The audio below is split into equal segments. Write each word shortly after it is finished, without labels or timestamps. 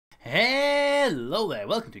Hello there,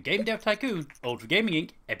 welcome to Game Dev Tycoon, Ultra Gaming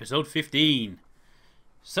Inc., episode 15.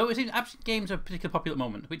 So it seems action games are particularly popular at the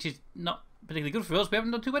moment, which is not particularly good for us. We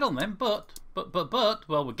haven't done too well on them, but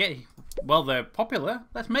well, they're popular,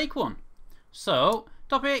 let's make one. So,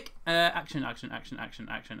 topic, action. Action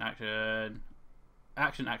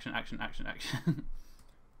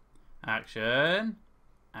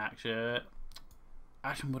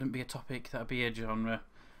wouldn't be a topic, that'd be a genre.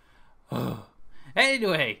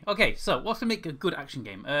 Anyway, okay, so what's to make a good action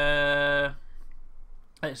game? Let's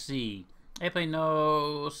see. Airplane,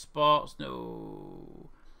 no. Sports, no.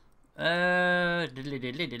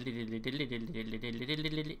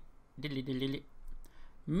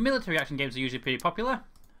 Military action games are usually pretty popular.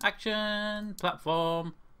 Action,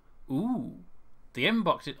 platform. Ooh, the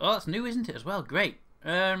M-Box. Oh, that's new, isn't it, as well? Great.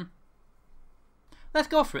 Let's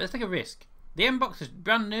go for it. Let's take a risk. The M-Box is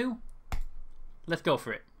brand new. Let's go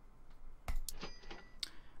for it.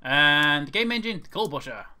 And the game engine, Coal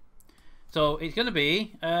Pusher. So it's going to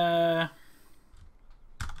be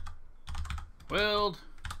World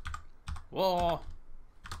War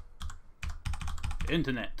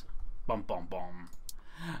Internet. Bom bom bom.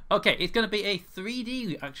 Okay, it's going to be a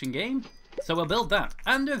 3D action game. So we'll build that.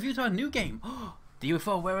 And the reviews to our new game. The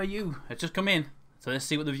UFO, where are you? It's just come in. So let's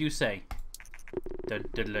see what the reviews say. Dun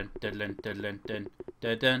dun dun dun dun dun dun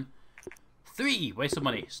dun dun. 3. Waste of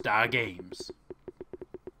money. Star Games.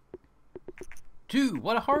 2.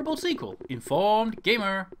 What a horrible sequel. Informed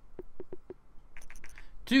Gamer.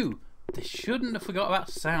 2. They shouldn't have forgot about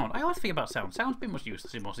sound. I always forget about sound. Sound's been much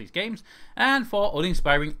used in most of these games. And 4.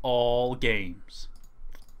 Uninspiring all games.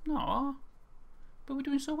 Aww. But we're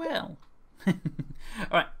doing so well.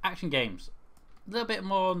 Alright, action games. A little bit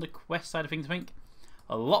more on the quest side of things, I think.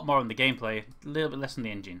 A lot more on the gameplay. A little bit less on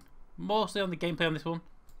the engine. Mostly on the gameplay on this one.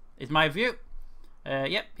 Is my view.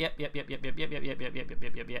 Yep.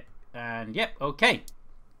 And yep, okay.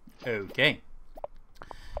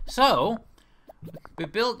 So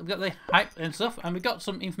we've got the hype and stuff, and we got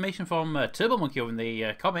some information from Turbo Monkey over in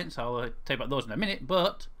the comments. I'll tell you about those in a minute,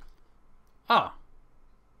 but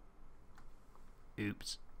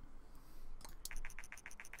oops.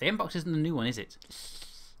 The M-Box isn't the new one, is it?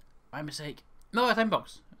 My mistake. No, it's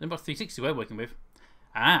M-Box. M-Box 360 we're working with.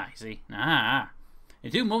 I see.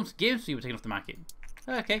 In 2 months, games were taken off the market.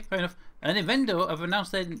 Okay, fair enough. And Nintendo have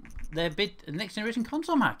announced their bid in the next generation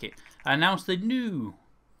console market. Announced the new.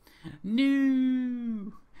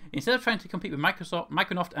 Instead of trying to compete with Microsoft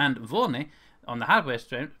and Vorne on the hardware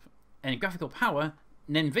strength and graphical power,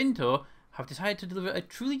 Nintendo have decided to deliver a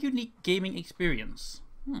truly unique gaming experience.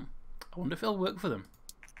 I wonder if it'll work for them.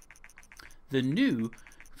 The new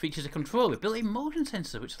features a controller with built-in motion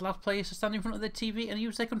sensor, which allows players to stand in front of their TV and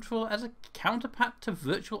use their controller as a counterpart to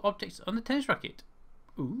virtual objects on the tennis racket.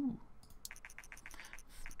 Ooh.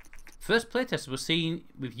 First playtesters were seen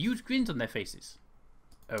with huge grins on their faces.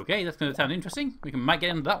 Okay, that's going to sound interesting. We might get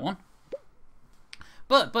into that one.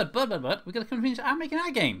 But we're going to finish making our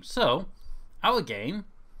game. So, our game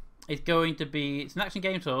is going to be, it's an action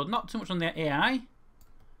game, so not too much on the AI.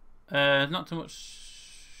 Not too much.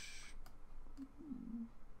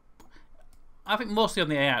 I think mostly on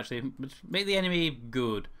the AI actually. Make the enemy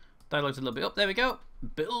good. Dialogue's a little bit up. There we go.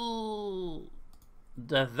 Build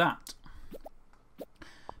that.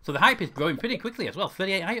 So the hype is growing pretty quickly as well.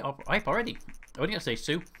 38 hype already. Only at stage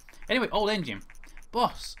 2. Anyway, old engine.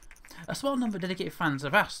 Boss. A small number of dedicated fans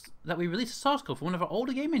have asked that we release a source code for one of our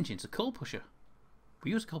older game engines, a Coal Pusher. We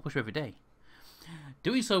use a Coal Pusher every day.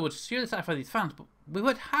 Doing so would surely satisfy these fans, but we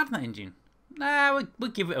worked hard on that engine. Nah, we'll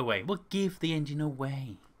give it away. We'll give the engine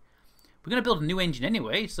away. We're going to build a new engine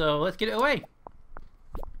anyway, so let's get it away.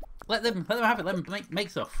 Let them have it. Let them make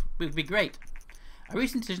stuff. It would be great. A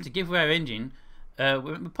recent decision to give away our engine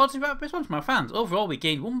with positive response from our fans. Overall, we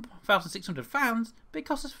gained 1,600 fans, but it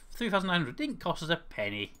cost us 3,900. It didn't cost us a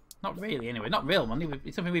penny. Not really, anyway. Not real money.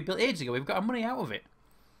 It's something we built ages ago. We've got our money out of it.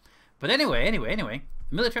 But anyway.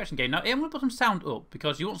 Military action game. Now, I'm going to put some sound up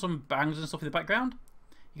because you want some bangs and stuff in the background.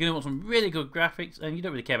 You're going to want some really good graphics, and you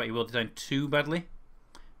don't really care about your world design too badly.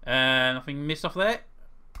 Nothing missed off there.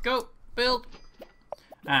 Go. Build.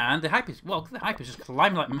 And the hype is, well, the hype is just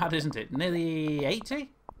climbing like mad, isn't it? Nearly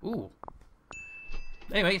 80? Ooh.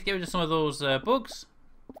 Anyway, let's get rid of some of those bugs.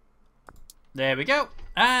 There we go.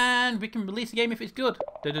 And we can release the game if it's good.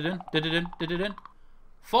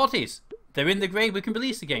 40s. They're in the grade, we can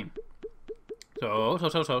release the game. So,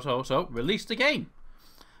 release the game.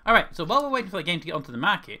 Alright, so while we're waiting for the game to get onto the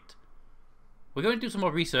market, we're going to do some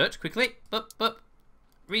more research quickly.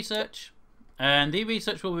 Research. And the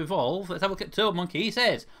research will evolve. Let's have a look at Turbo Monkey. He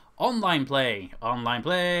says, online play. We've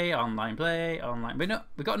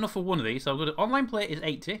got enough for one of these, so we'll go to online play is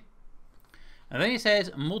 80. And then he says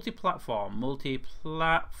multi-platform.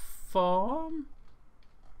 Multi-platform.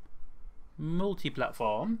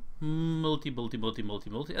 Multi-platform. Multi.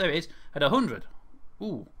 There it is. At 100.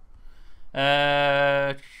 Ooh.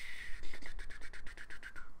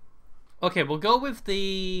 Okay, we'll go with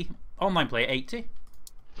the online play 80.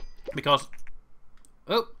 Because,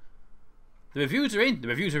 oh, the reviews are in. The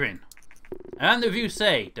reviews are in. And the reviews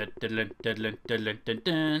say,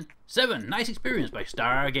 7, nice experience by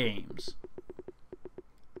Star Games.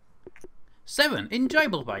 7,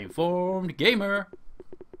 enjoyable by Informed Gamer.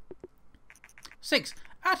 6,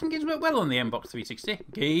 action games work well on the Xbox 360.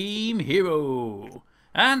 Game Hero.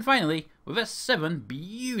 And finally, with a 7,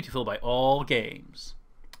 beautiful by All Games.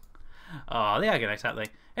 Oh, they are nice, aren't they?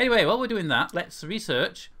 Anyway, while we're doing that, let's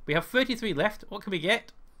research. We have 33 left. What can we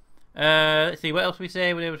get? Let's see, what else we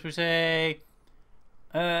say? What else we say?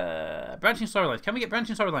 Branching storylines. Can we get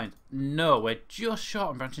branching storylines? No, we're just short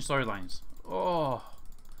on branching storylines. Oh.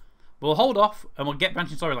 We'll hold off and we'll get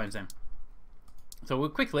branching storylines then. So we'll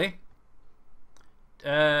quickly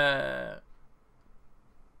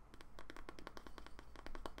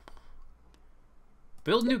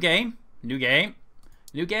build new game. New game.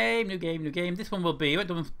 This one will be, we've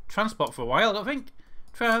done transport for a while, I don't think.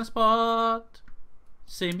 Transport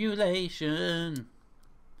simulation.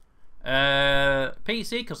 PC,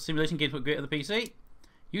 because simulation games work great on the PC.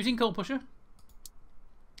 Using Code Pusher.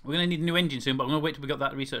 We're going to need a new engine soon, but I'm going to wait till we got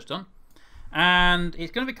that research done. And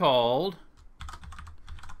it's going to be called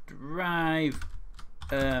Drive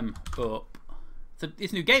Up.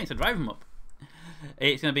 It's a new game, so Drive 'em Up.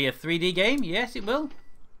 It's going to be a 3D game. Yes, it will.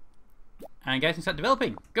 And guys can start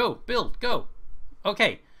developing. Go, build, go.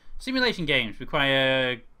 Okay, simulation games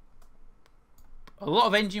require a lot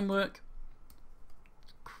of engine work.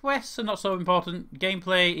 Quests are not so important.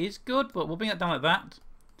 Gameplay is good, but we'll bring that down like that.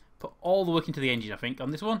 Put all the work into the engine, I think, on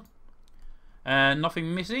this one.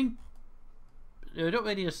 Nothing missing. Don't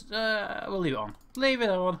really just. We'll leave it on. Leave it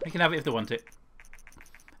on. You can have it if they want it.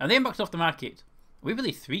 And the inbox off the market. We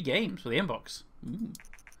released 3 games for the inbox. Ooh.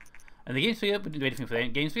 And the games figure, we didn't do anything for the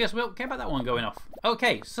games figure, so we'll care about that one going off.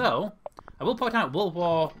 Okay, so I will point out World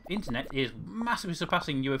War Internet is massively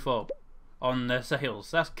surpassing UFO on sales.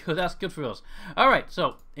 That's good. That's good for us. All right,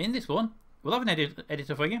 so in this one, we'll have an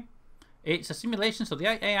editor for you. It's a simulation, so the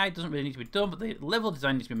AI doesn't really need to be done, but the level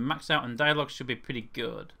design needs to be maxed out, and dialogue should be pretty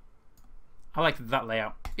good. I like that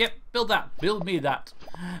layout. Yep, build that. Build me that.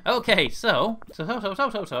 Okay, so.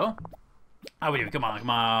 Oh, come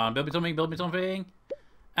on. Build me something.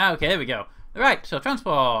 Okay, there we go. Right, so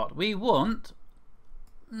transport. We want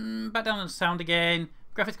back down on the sound again.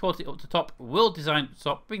 Graphics quality up to top. World design to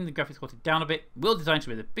top. Bring the graphics quality down a bit. World design should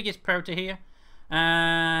be the biggest priority here.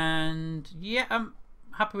 And yeah, I'm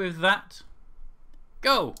happy with that.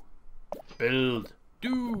 Go. Build.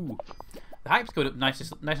 Do. The hype's going up nice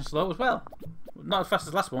and slow as well. Not as fast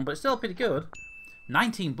as the last one, but it's still pretty good.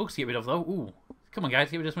 19 bugs to get rid of though. Ooh. Come on guys,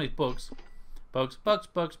 get rid of some of these bugs. Bugs.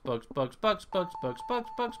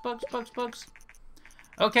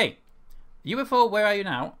 Okay. UFO, where are you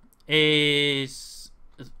now? Is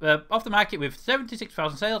off the market with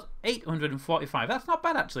 76,000 sales, 845. That's not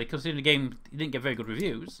bad actually, considering the game didn't get very good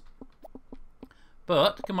reviews.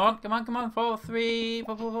 But come on. 4, 3.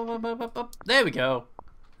 There we go.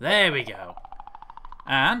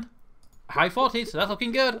 And high 40s, so that's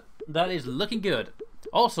looking good. That is looking good.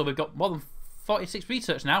 Also, we've got more than 46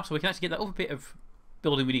 research now, so we can actually get that other bit of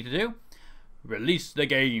building we need to do. Release the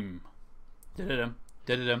game. The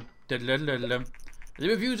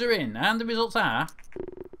reviews are in, and the results are.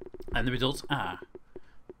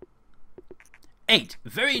 8,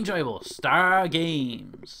 very enjoyable. Star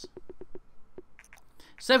Games.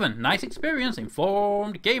 7, nice experience.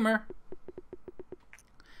 Informed Gamer.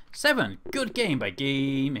 7, good game by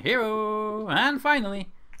Game Hero. And finally,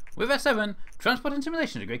 with a 7, transport and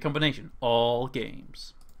simulation is a great combination. All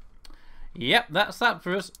Games. Yep, that's that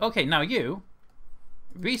for us. Okay, now you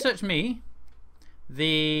research me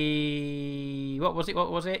the what was it?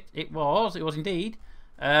 It was indeed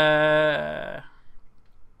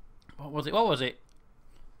what was it?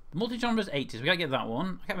 The multi-genres 80s. We gotta get that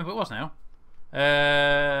one. I can't remember what it was now.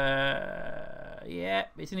 Yeah,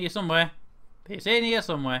 it's in here somewhere. God,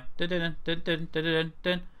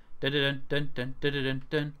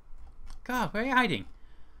 where are you hiding?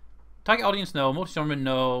 Target audience, no. Multi-genre,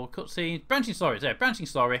 no. Cutscenes. Branching stories, there. Branching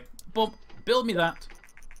story. Bump. Build me that.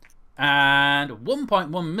 And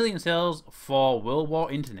 1.1 million sales for World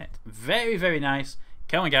War Internet. Very, very nice.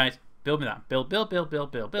 Come on, guys. Build me that. Build.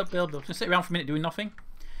 Just sit around for a minute doing nothing.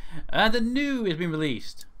 And the new has been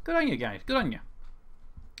released. Good on you, guys. Good on you.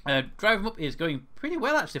 Drive 'em Up is going pretty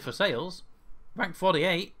well, actually, for sales. Rank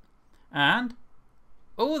 48. And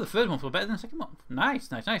oh, the third month was better than the second month.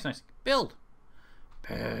 Nice, nice, nice, nice. Build.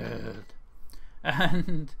 Build.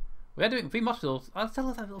 And we're doing theme hospitals. I'll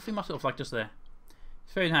tell that little theme hospital flag just there.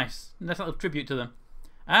 It's very nice. Nice little tribute to them.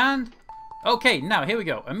 And okay, now here we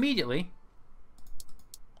go. Immediately,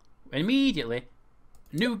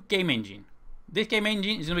 new game engine. This game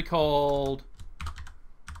engine is going to be called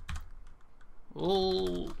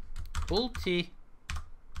Ultimate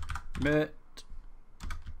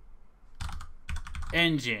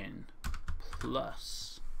Engine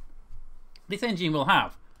Plus. This engine will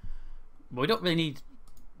have, but we don't really need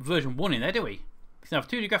version 1 in there, do we? We can have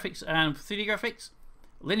 2D graphics and 3D graphics,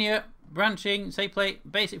 linear, branching, save plate,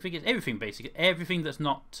 basic figures, everything basic, everything that's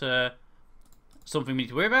not something we need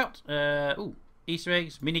to worry about. Ooh, Easter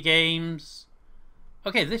eggs, mini games.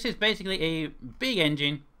 Okay, this is basically a big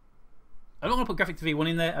engine. I don't want to put graphics V1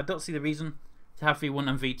 in there. I don't see the reason to have V1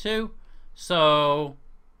 and V2. So,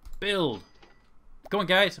 build. Come on,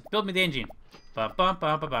 guys, build me the engine. Are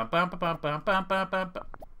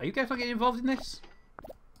you guys not getting involved in this?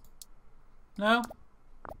 No?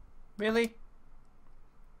 Really?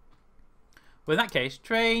 Well, in that case,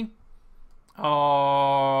 train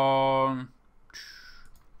on...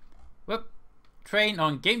 Whoop. Train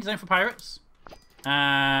on game design for pirates.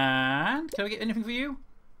 And can I get anything for you?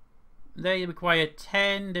 They require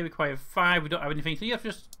 10, they require 5, we don't have anything, so you have to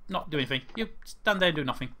just not do anything. You stand there and do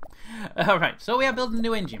nothing. Alright, so we are building a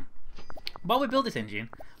new engine. While we build this engine,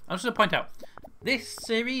 I'm just going to point out, this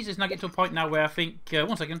series is now getting to a point now where I think,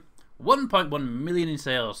 1 second, 1.1 million in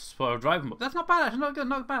sales for a driving book. That's not bad, actually, not good,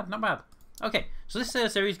 not bad, not bad. Okay, so this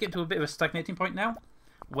series is getting to a bit of a stagnating point now,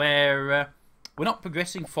 where we're not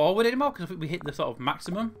progressing forward anymore, because I think we hit the sort of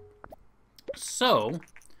maximum. So,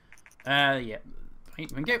 yeah,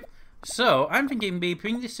 thank you. So, I'm thinking we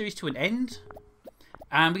bring this series to an end,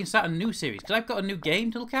 and we can start a new series, because I've got a new game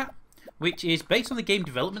to look at, which is based on the game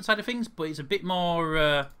development side of things, but it's a bit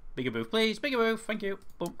more, bigger booth, please, bigger booth, thank you,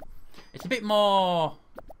 boom. It's a bit more,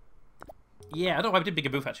 yeah, I don't know why we did bigger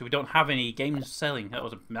booth actually, we don't have any games selling, that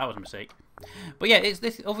was a mistake. But yeah,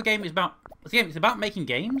 this other game is about, it's about making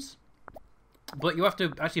games, but you have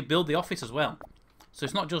to actually build the office as well. So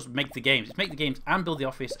it's not just make the games, it's make the games and build the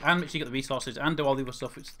office and make sure you get the resources and do all the other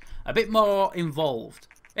stuff. It's a bit more involved.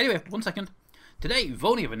 Anyway, 1 second. Today,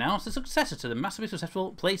 Voney have announced the successor to the massively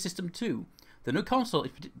successful PlaySystem 2. The new console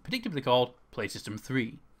is predictably called PlaySystem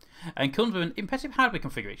 3 and comes with an impressive hardware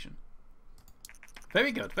configuration.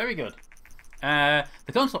 Very good, very good. The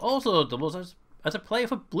console also doubles as a player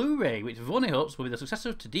for Blu-ray, which Voney hopes will be the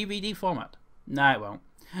successor to DVD format. Nah, it won't.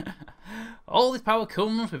 All this power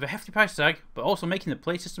comes with a hefty price tag, but also making the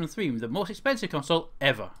PlayStation 3 the most expensive console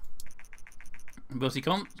ever. Mostly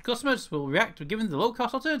customers will react to given the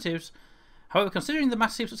low-cost alternatives. However, considering the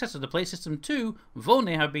massive success of the PlayStation 2,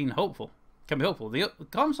 Voney have been hopeful. Can be hopeful. The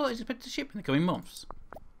console is expected to ship in the coming months.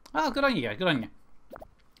 Oh, good on you guys, good on you.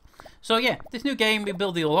 So yeah, this new game, we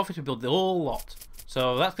build the whole office, we build the whole lot.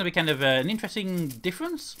 So that's going to be kind of an interesting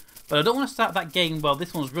difference. But I don't want to start that game while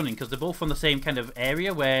this one's running, because they're both from the same kind of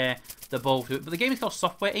area where they're both... But the game is called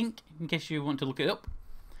Software Inc., in case you want to look it up.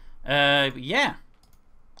 Yeah.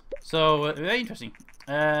 So, very interesting.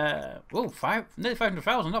 Oh, nearly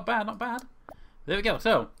 500,000, not bad, not bad. There we go.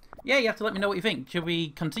 So, yeah, you have to let me know what you think. Should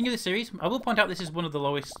we continue this series? I will point out this is one of the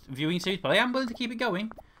lowest viewing series, but I am willing to keep it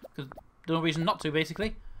going, because there's no reason not to,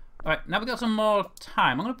 basically. Alright, now we've got some more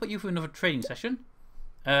time. I'm going to put you through another training session.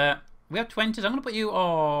 We have 20s. I'm going to put you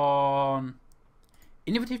on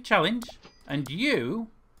Innovative Challenge and you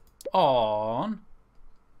on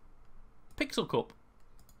Pixel Cup.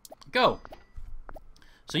 Go.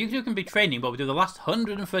 So you two can be training, but we do the last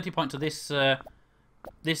 130 points of this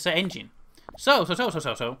this engine. So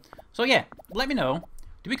yeah, let me know.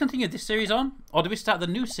 Do we continue this series on, or do we start the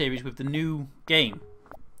new series with the new game?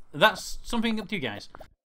 That's something up to you guys.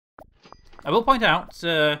 I will point out.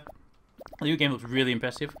 The new game looks really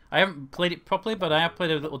impressive. I haven't played it properly, but I have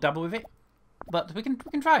played a little dabble with it. But we can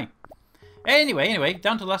try. Anyway,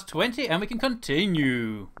 down to the last 20, and we can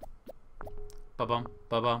continue. Ba-bum,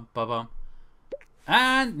 ba-bum, ba-bum.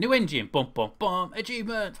 And new engine. Bum, bum, bum.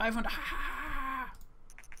 Achievement 500.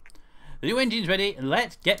 The new engine's ready.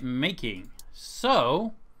 Let's get making.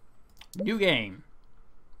 So, new game.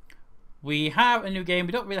 We have a new game.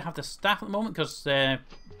 We don't really have the staff at the moment because they're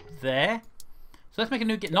there. So let's make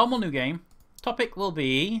a normal new game. Topic will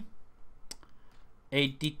be a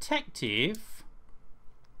detective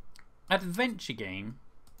adventure game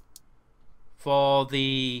for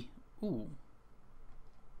the... Ooh.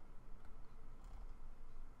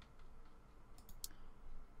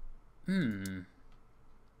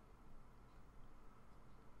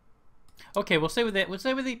 Okay, we'll stay with it. We'll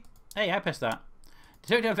stay with the Hey, I pressed that.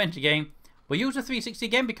 Detective adventure game. We'll use the 360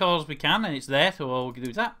 again because we can and it's there, so we'll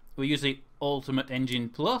do that. We'll use the Ultimate Engine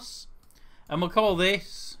Plus. And we'll call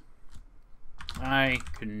this... I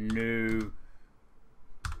can know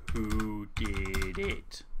who did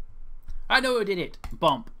it. I know who did it.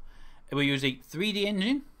 Bump. We'll use the 3D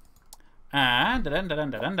engine. And...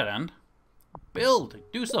 build.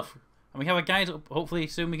 Do stuff. And we have a guide. Hopefully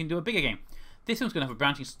soon we can do a bigger game. This one's going to have a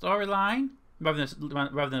branching storyline rather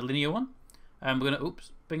than a linear one. And we're going to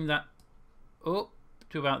bring that up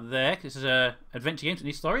to about there, because this is an adventure game, so it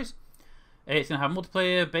needs stories. It's going to have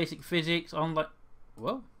multiplayer, basic physics, online...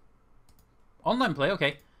 Whoa. Online play,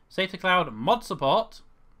 okay. Save to cloud, mod support,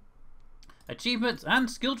 achievements,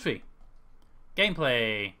 and skill tree.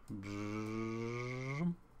 Gameplay.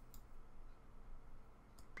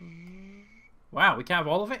 Wow, we can't have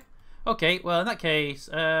all of it? Okay, well in that case,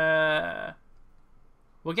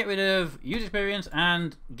 we'll get rid of user experience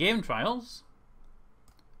and game trials.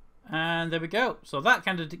 And there we go. So that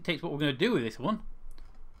kind of dictates what we're going to do with this one,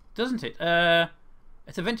 doesn't it?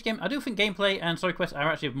 It's an adventure game. I do think gameplay and story quests are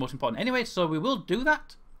actually most important anyway, so we will do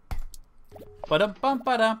that.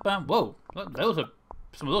 Ba-dum-bum-ba-dum-bum. Whoa, those are,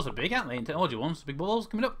 some of those are big, aren't they? In technology ones, big bubbles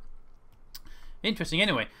coming up. Interesting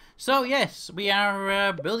anyway. So yes, we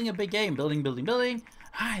are building a big game. Building.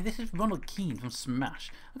 Hi, this is Ronald Keane from Smash.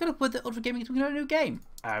 I'm going to put the Ultra Gaming into a new game.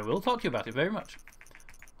 I will talk to you about it very much.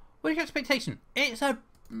 What is your expectation? It's a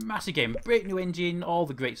massive game, great new engine, all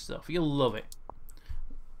the great stuff. You'll love it.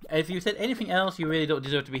 If you said anything else, you really don't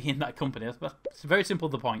deserve to be in that company. It's very simple,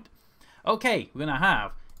 the point. Okay, we're going to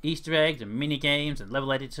have Easter eggs and mini games and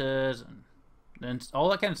level editors and all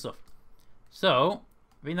that kind of stuff. So,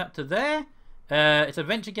 bring that to there. It's an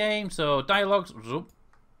adventure game, so dialogues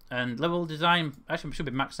and level design actually should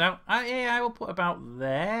be maxed out. I will put about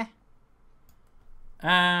there.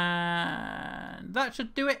 And that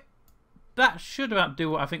should do it. That should about do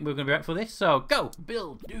what I think we're going to be at for this. So, go!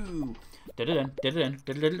 Build! Do!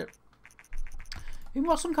 In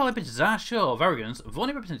what some call a bizarre show of arrogance,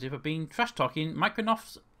 Vonnie representatives have been trash-talking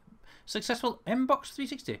Microsoft's successful Xbox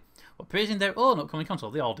 360 while praising their own upcoming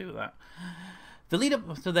console. They all do that. The lead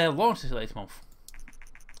up to their launch this month.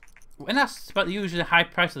 When asked about the usually high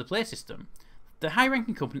price of the Play system, the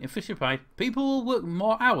high-ranking company officially replied, "People will work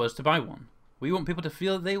more hours to buy one. We want people to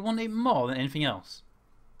feel that they want it more than anything else."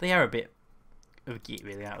 They are a bit of a geek,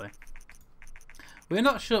 really, aren't they? We're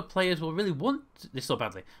not sure players will really want this so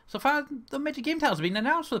badly. So far, the major game titles have been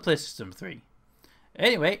announced for the PlayStation 3.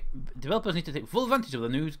 Anyway, developers need to take full advantage of the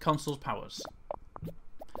new console's powers.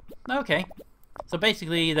 Okay. So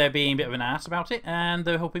basically, they're being a bit of an ass about it, and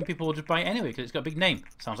they're hoping people will just buy it anyway because it's got a big name.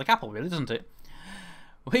 Sounds like Apple, really, doesn't it?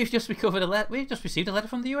 We've just received a letter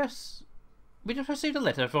from the US. We just received a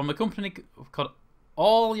letter from a company called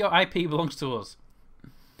All Your IP Belongs to Us.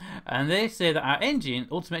 And they say that our engine,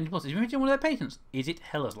 Ultimate Engine Plus, is originally one of their patents. Is it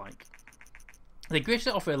hellas like? They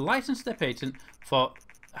graciously offer a license to their patent for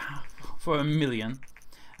 $1 million,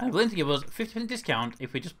 and are willing to give us 50% discount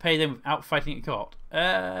if we just pay them without fighting at court.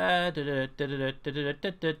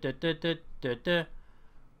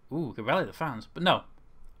 Ooh, could rally the fans, but no.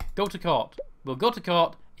 Go to court. We'll go to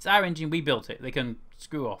court. It's our engine. We built it. They can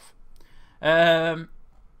screw off.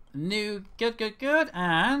 New, good,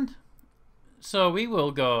 and. So we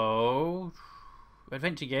will go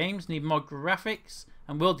adventure games, need more graphics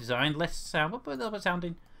and world design, less sound. What about the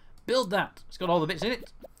sounding? Build that. It's got all the bits in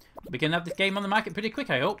it. We can have this game on the market pretty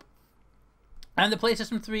quick, I hope. And the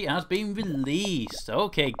PlayStation 3 has been released.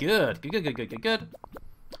 Okay, good.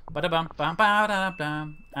 Ba-da-bum, bam,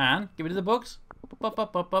 ba-da-bum. And get rid of the bugs.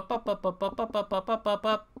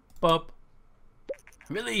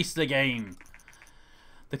 Release the game.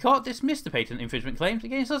 The court dismissed the patent infringement claims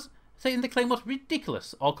against us, saying the claim was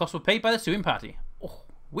ridiculous. All costs were paid by the suing party. Oh,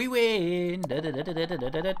 we win.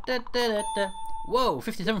 Whoa,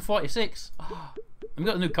 57.46. Oh, we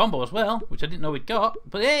got a new combo as well, which I didn't know we'd got.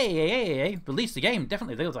 But hey, release the game.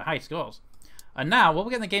 Definitely, those are high scores. And now, while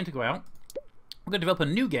we're getting the game to go out, we're going to develop a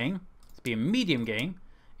new game. It'll be a medium game.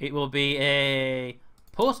 It will be a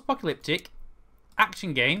post-apocalyptic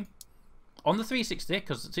action game on the 360,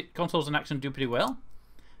 because consoles and action do pretty well,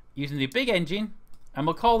 using the big engine. And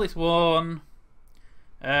we'll call this one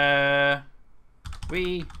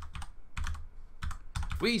We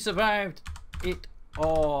survived it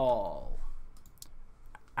all.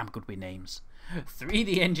 I'm good with names.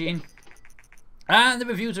 3D engine. And the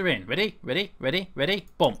reviews are in. Ready?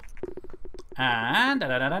 Bump. And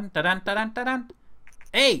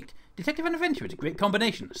 8. Detective and Adventure is a great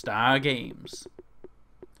combination. Star Games.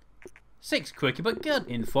 6. Quirky but good.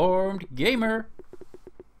 Informed Gamer.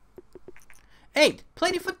 8.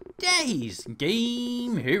 Played it for days.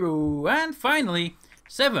 Game Hero. And finally,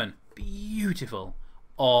 7. Beautiful.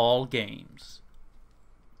 All games.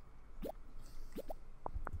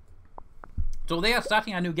 So they are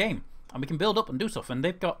starting a new game. And we can build up and do stuff. And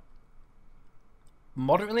they've got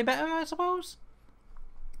moderately better, I suppose.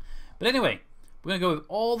 But anyway, we're going to go with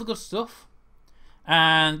all the good stuff.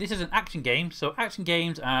 And this is an action game. So action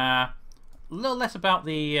games are a little less about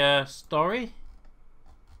the story.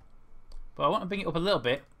 But I want to bring it up a little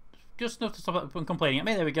bit. Just enough to stop from complaining at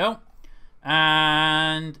me. There we go.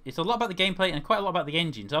 And it's a lot about the gameplay and quite a lot about the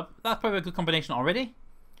engine. So that's probably a good combination already.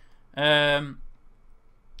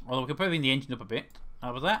 Although we could probably bring the engine up a bit.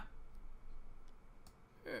 How was that?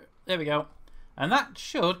 There we go. And that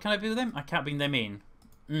should... Can I do them? I can't bring them in.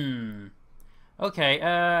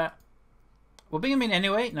 Okay. We'll bring them in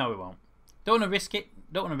anyway. No, we won't. Don't want to risk it.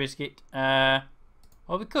 Don't want to risk it. Well,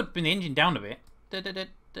 we could bring the engine down a bit.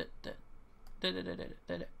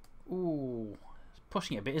 Ooh. It's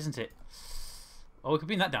pushing it a bit, isn't it? Oh, we could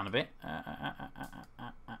bring that down a bit.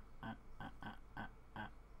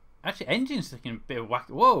 Actually, engine's taking a bit of whack.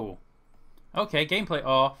 Whoa. Okay, gameplay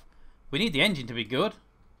off. We need the engine to be good.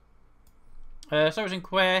 Stories and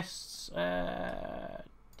quests.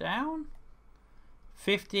 Down.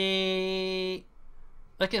 50.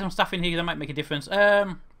 Let's get some stuff in here that might make a difference.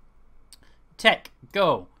 Tech,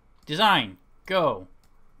 go. Design, go.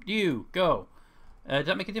 You, go. Did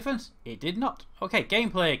that make a difference? It did not. Okay,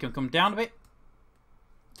 gameplay can come down a bit.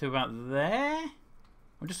 To about there.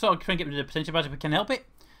 I'm just sort of trying to get rid of the potential badge if we can help it.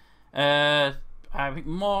 I think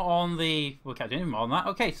more on the... We can't do any more on that.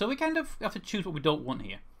 Okay, so we kind of have to choose what we don't want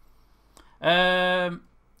here. I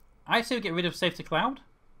say we get rid of Save to Cloud.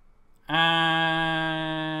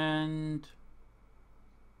 And...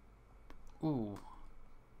 Ooh.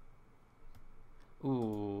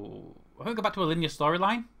 I think go back to a linear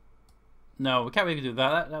storyline. No, we can't really do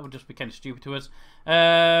that. That would just be kind of stupid to us.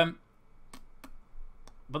 But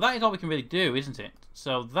that is all we can really do, isn't it?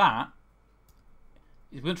 So that...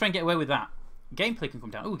 We're going to try and get away with that. Gameplay can come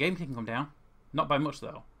down. Ooh, gameplay can come down. Not by much,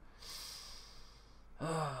 though.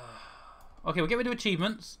 Okay, we'll get rid of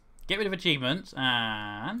achievements. Get rid of achievements.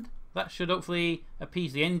 And that should hopefully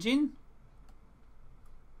appease the engine.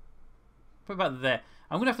 Put about there.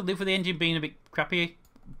 I'm going to have to live with the engine being a bit crappy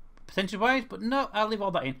potential-wise. But no, I'll leave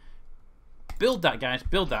all that in. Build that, guys.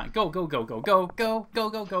 Build that. Go, go, go, go, go, go, go,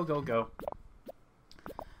 go, go, go, go.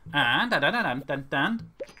 And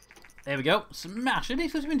there we go. Smash! In this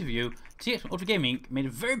exclusive interview, TX from Ultra Gaming made a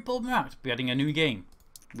very bold remark to be adding a new game.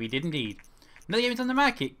 We did indeed. Now the game is on the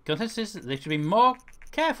market. Consensus that they should be more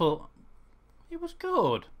careful. It was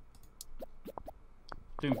good.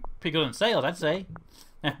 Doing pretty good on sales, I'd say.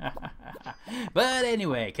 But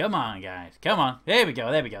anyway, come on, guys. Come on. There we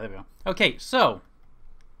go. There we go. There we go. Okay, so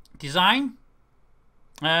design.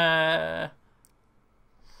 Let's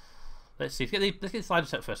see. Let's get the slider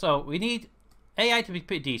set first. So we need AI to be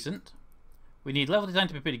pretty decent. We need level design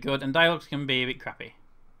to be pretty good, and dialogues can be a bit crappy.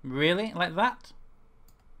 Really? Like that?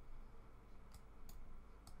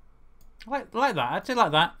 Like that. I'd say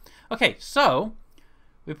like that. Okay, so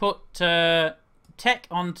we put tech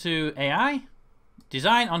onto AI,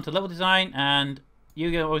 design onto level design, and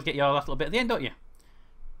you always get your last little bit at the end, don't you?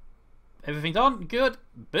 Everything's on. Good.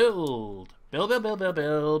 Build. Build, build, build, build,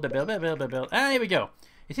 build, build, build, build, build, build, build. And here we go.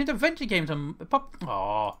 It seems adventure games on pop.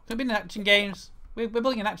 Oh, could be in action games. We're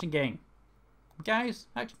building an action game, guys.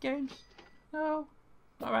 Action games? No.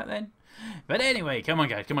 All right then. But anyway, come on,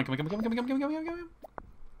 guys. Come on, come on, come on, come on, come on, come on, come on, come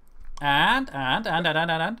on.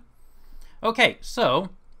 And. Okay,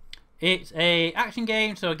 so it's a action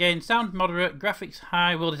game. So again, sound moderate, graphics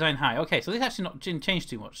high, world design high. Okay, so this actually not changed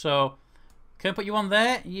too much. So can I put you on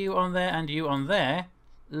there, and you on there?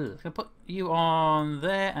 Ugh. Can I put you on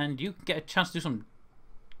there, and you get a chance to do some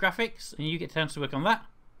graphics, and you get a chance to work on that.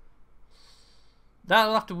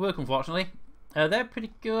 That'll have to work, unfortunately. They're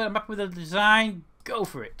pretty good. I'm happy with the design. Go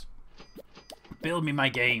for it. Build me my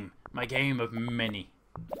game. My game of many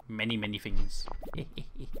things.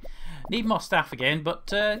 Need more staff again, but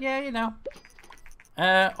yeah, you know.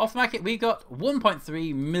 Off the market, we got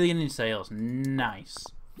 1.3 million in sales. Nice.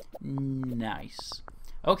 Nice.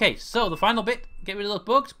 Okay, so the final bit. Get rid of those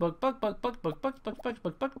bugs.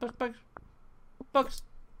 Bugs.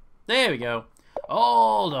 There we go.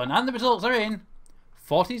 All done. And the results are in.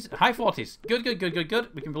 40s, high 40s. Good.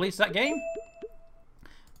 We can release that game.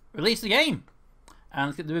 Release the game. And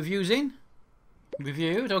let's get the reviews in.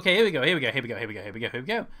 Reviews. Okay, here we go.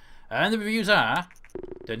 And the reviews are...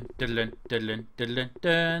 Dun.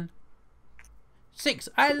 6.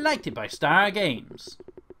 I liked it by Star Games.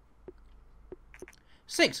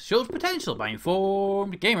 6. Shows potential by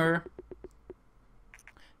Informed Gamer.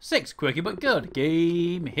 6. Quirky but good.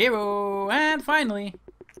 Game Hero. And finally,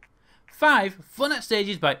 5. Fun at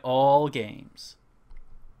stages by all games.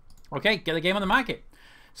 Okay, get the game on the market.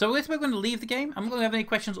 So we're going to leave the game. I'm not going to have any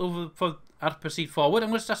questions over for how to proceed forward. I'm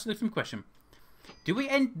going to start with some question. Do we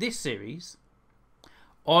end this series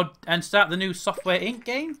and start the new Software Inc.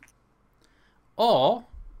 game? Or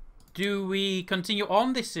do we continue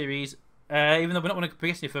on this series, even though we're not going to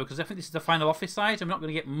progress any further, because I think this is the final office size, I'm not going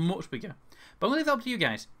to get much bigger. But I'm going to leave that up to you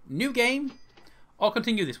guys. New game, or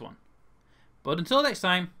continue this one. But until next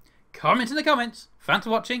time, comment in the comments, thanks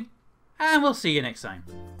for watching, and we'll see you next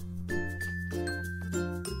time.